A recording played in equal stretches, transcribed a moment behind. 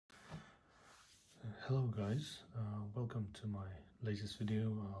Hello guys, welcome to my latest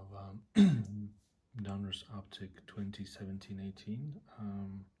video of Donruss OPTIC 2017-18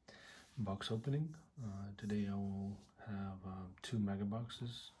 box opening. Today I will have 2 mega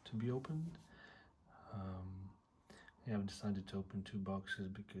boxes to be opened. I have decided to open 2 boxes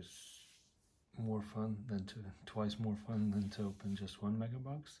because twice more fun than to open just 1 mega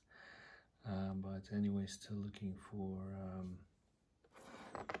box. But anyway, still looking for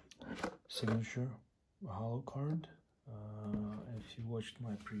signature hollow card. If you watched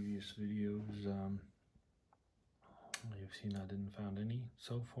my previous videos, you've seen I didn't find any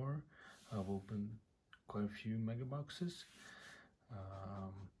so far. I've opened quite a few mega boxes,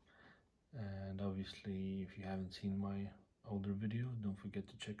 and obviously if you haven't seen my older video, don't forget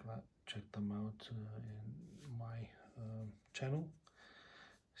to check them out in my channel.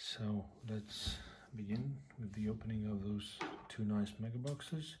 So let's begin with the opening of those 2 nice mega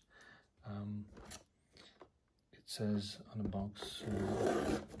boxes. It says on the box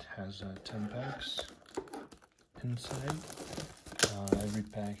it has 10 packs inside. Every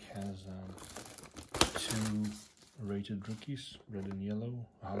pack has 2 rated rookies, red and yellow,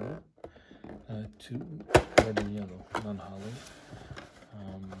 hollow. 2 red and yellow, non-hollow.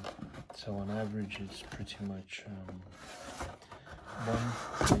 So on average it's pretty much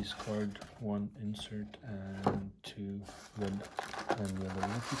 1 base card, 1 insert, and 2 red and yellow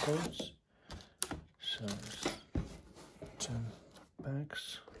rookie cards. So 10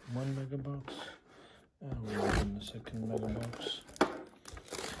 packs, 1 mega box, and we'll open the second mega box.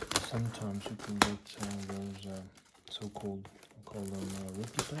 Sometimes you can get those so-called, we'll call them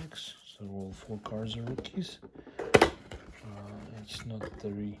rookie packs. So all 4 cards are rookies. It's not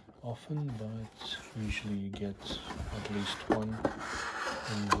very often, but usually you get at least 1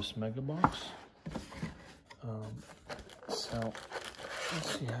 in this mega box. So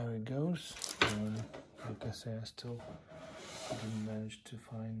let's see how it goes. Like I say, I still didn't manage to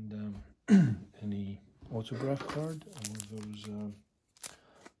find any autograph card or those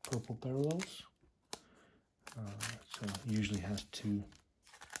purple parallels. So it usually has 2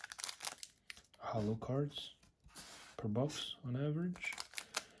 hollow cards per box on average.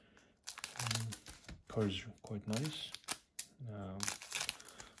 Cards are quite nice.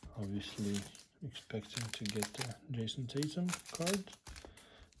 Obviously expecting to get the Jason Tatum card.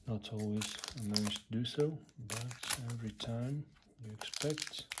 Not always I manage to do so, but every time you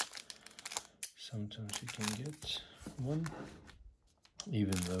expect, sometimes you can get 1,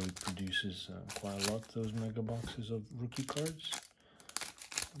 even though it produces quite a lot, those mega boxes of rookie cards.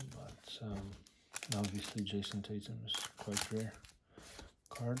 But obviously Jason Tatum is quite rare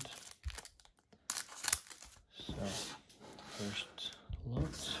card. So first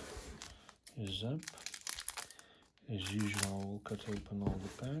lot is up. As usual, I will cut open all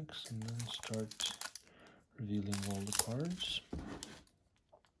the packs and then start revealing all the cards.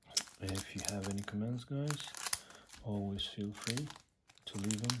 If you have any comments, guys, always feel free to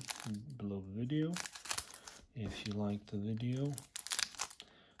leave them below the video. If you like the video,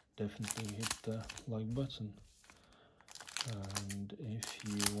 definitely hit the like button. And if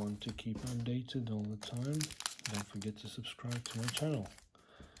you want to keep updated all the time, don't forget to subscribe to my channel.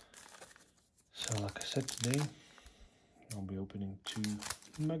 So like I said, today I'll be opening 2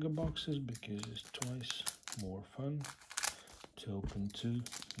 mega boxes because it's twice more fun to open 2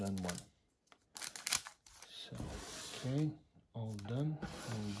 than 1. So, okay, all done,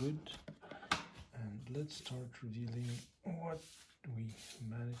 all good. And let's start revealing what we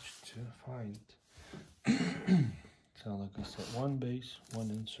managed to find. So like I said, 1 base,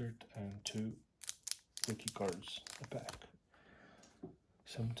 1 insert, and 2 rookie cards a pack.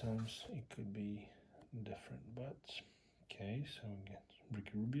 Sometimes it could be different, but okay. So we get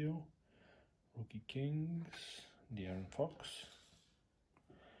Ricky Rubio, Rookie Kings, De'Aaron Fox,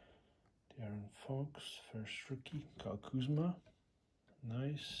 first rookie, Kyle Kuzma,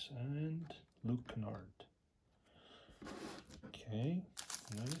 nice, and Luke Kennard. Okay,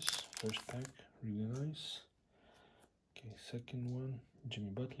 nice, first pack, really nice. Okay, second one,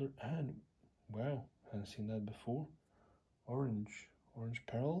 Jimmy Butler, and wow, hadn't seen that before. Orange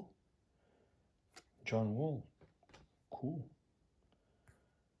Pearl, John Wall, cool.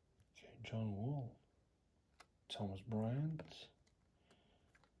 Okay, John Wall, Thomas Bryant,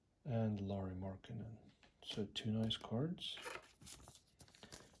 and Larry Markkinen. So 2 nice cards.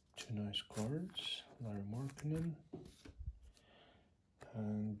 2 nice cards, Larry Markkinen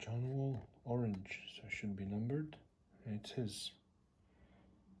and John Wall, orange, so it should be numbered. And it is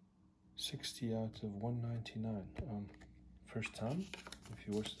 60 out of 199. First time, if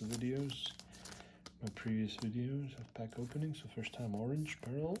you watch the videos, my previous videos of pack openings, so first time orange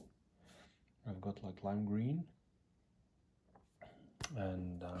pearl, I've got like lime green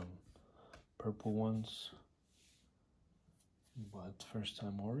and purple ones, but first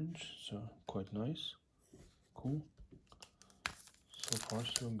time orange, so quite nice. Cool. So far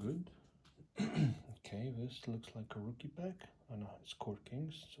so good. Okay, this looks like a rookie pack. Oh no, it's Court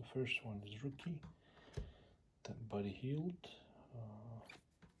Kings. So first one is rookie, then Buddy Hield,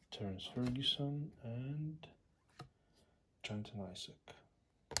 Terrence Ferguson, and Jonathan Isaac.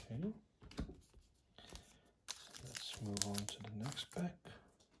 Okay, so let's move on to the next pack.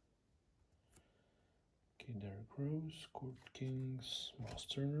 Okay, Derrick Rose, Court Kings, Miles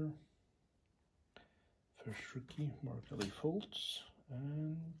Turner, first rookie, Markelly Fultz,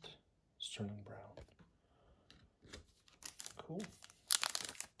 and Sterling Brown. Cool.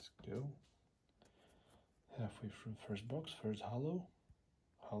 Let's go. Halfway through the first box, first hollow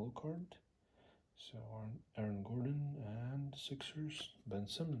card. So Aaron Gordon and Sixers, Ben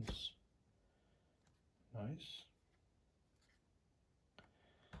Simmons. Nice.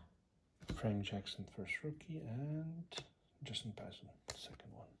 Frank Jackson, first rookie, and Justin Patterson,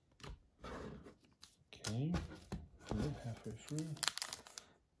 second one. Okay, halfway through.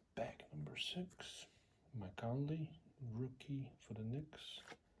 Pack number 6. Mike Conley, rookie for the Knicks.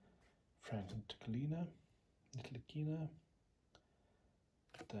 Frank Ntilikina.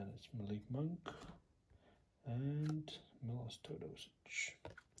 Then it's Malik Monk and Milos Teodosic.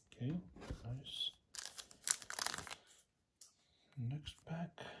 Okay, nice. Next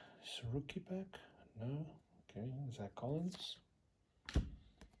pack is a rookie pack. No, okay, Zach Collins.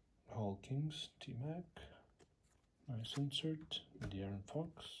 Hall Kings, T-Mac. Nice insert. De'Aaron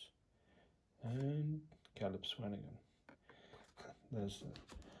Fox and Caleb Swanigan.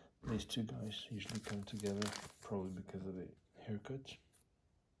 These two guys usually come together, probably because of the haircut.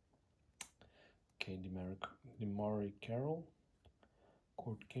 Okay, DeMar Carroll,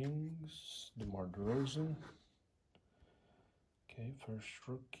 Court Kings, DeMar DeRozan. Okay, first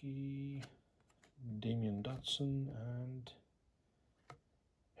rookie, Damian Dotson and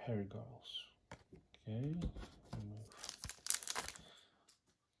Harry Giles. Okay,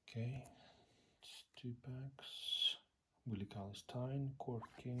 okay, it's 2 packs. Willie Cauley-Stein, Court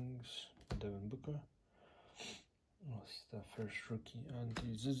Kings, Devin Booker. What's the first rookie?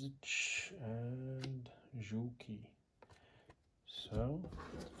 Ante Zizic and Juki. So,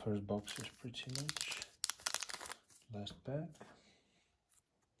 first box is pretty much. Last pack.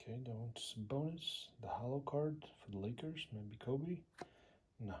 Okay, that one's a bonus. The hollow card for the Lakers, maybe Kobe.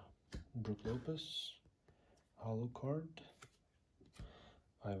 No, Brook Lopez. Hollow card.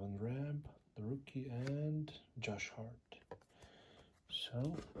 Ivan Rabb, the rookie, and Josh Hart.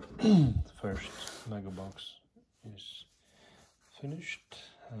 So, first mega box is finished,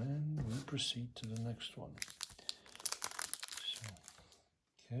 and we proceed to the next one. So,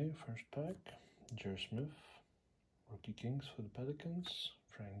 okay, first pack, J.R. Smith, rookie Kings for the Pelicans,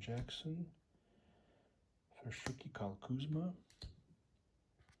 Frank Jackson, first rookie Kyle Kuzma,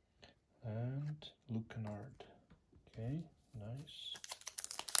 and Luke Kennard. Okay, nice.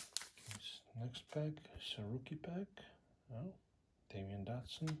 Okay, next pack is a rookie pack. Oh, Damian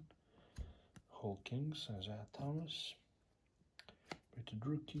Dotson, Hall Kings, Isaiah Thomas, rated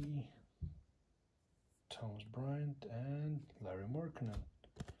rookie, Thomas Bryant, and Larry Markkinen.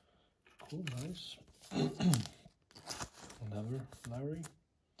 Cool, nice. Another Larry.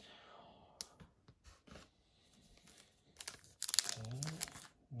 Okay,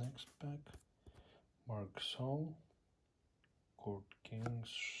 next pack, Marc Gasol, Court Kings,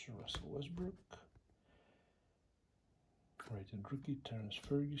 Russell Westbrook, rated rookie, Terrence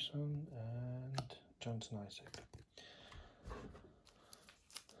Ferguson, and Jonathan Isaac.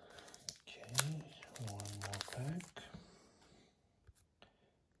 Okay, one more pack.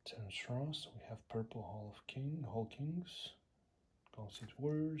 Terrence Ross, we have purple Hall Kings, Golden State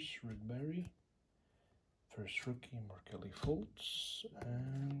Warriors, Rick Barry, first rookie, Markelly Fultz,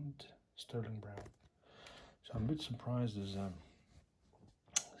 and Sterling Brown. So I'm a bit surprised there's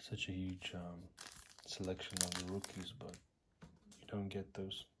such a huge selection of the rookies, but you don't get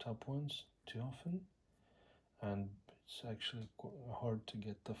those top ones too often, and it's actually quite hard to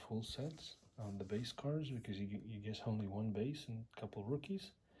get the full sets on the base cards because you get only one base and a couple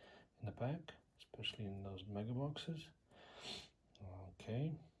rookies in the pack, especially in those mega boxes.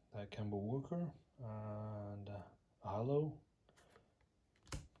 Okay, Kemba Walker and Hollow,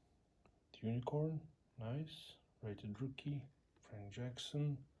 the Unicorn, nice, rated rookie, Frank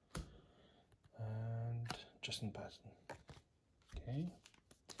Jackson, and Justin Patterson. Okay,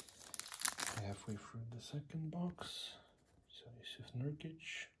 halfway through the second box, so Yusuf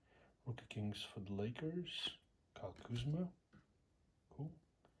Nurkic, rookie Kings for the Lakers, Kyle Kuzma, cool.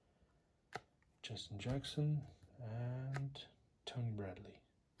 Justin Jackson, and Tony Bradley.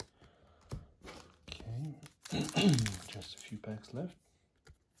 Okay, just a few packs left.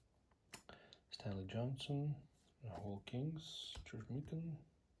 Stanley Johnson, Hall Kings, George Mikan,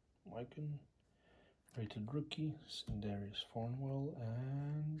 rated rookie, Sindarius Thornwell,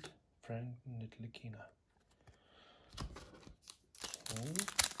 and Frank Ntilikina. Okay.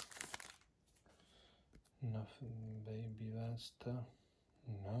 Nothing, baby Vasta.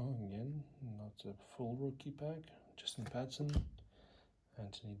 No, again, not a full rookie pack. Justin Patson,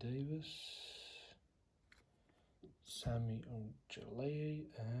 Anthony Davis, Sammy Ojeleye,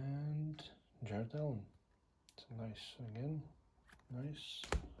 and Jared Allen. It's nice again, nice.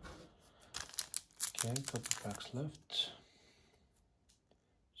 Okay, couple packs left.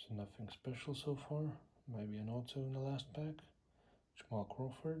 So nothing special so far. Maybe an auto in the last pack. Jamal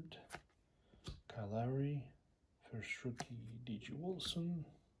Crawford, Kyle Lowry, first rookie D.G. Wilson,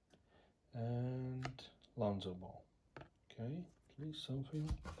 and Lonzo Ball. Okay, at least something.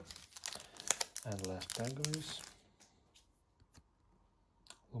 And last pack, guys.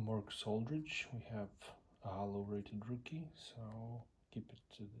 LaMarcus Aldridge. We have a hollow rated rookie, so keep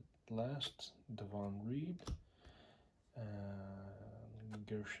it to the last. Devon Reed,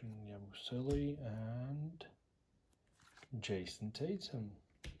 Gershon Yabusele, and Jason Tatum.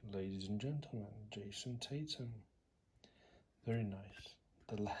 Ladies and gentlemen, Jason Tatum. Very nice.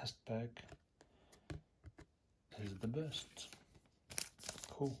 The last pack is the best.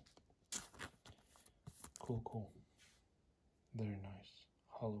 Cool. Cool. Very nice.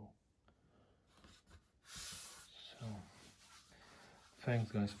 Hollow. So,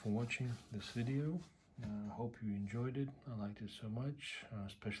 thanks guys for watching this video. I hope you enjoyed it. I liked it so much,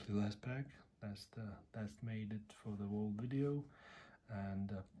 especially last pack. That's made it for the whole video.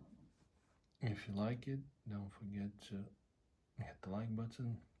 And if you like it, don't forget to hit the like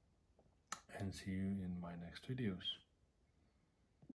button, and see you in my next videos.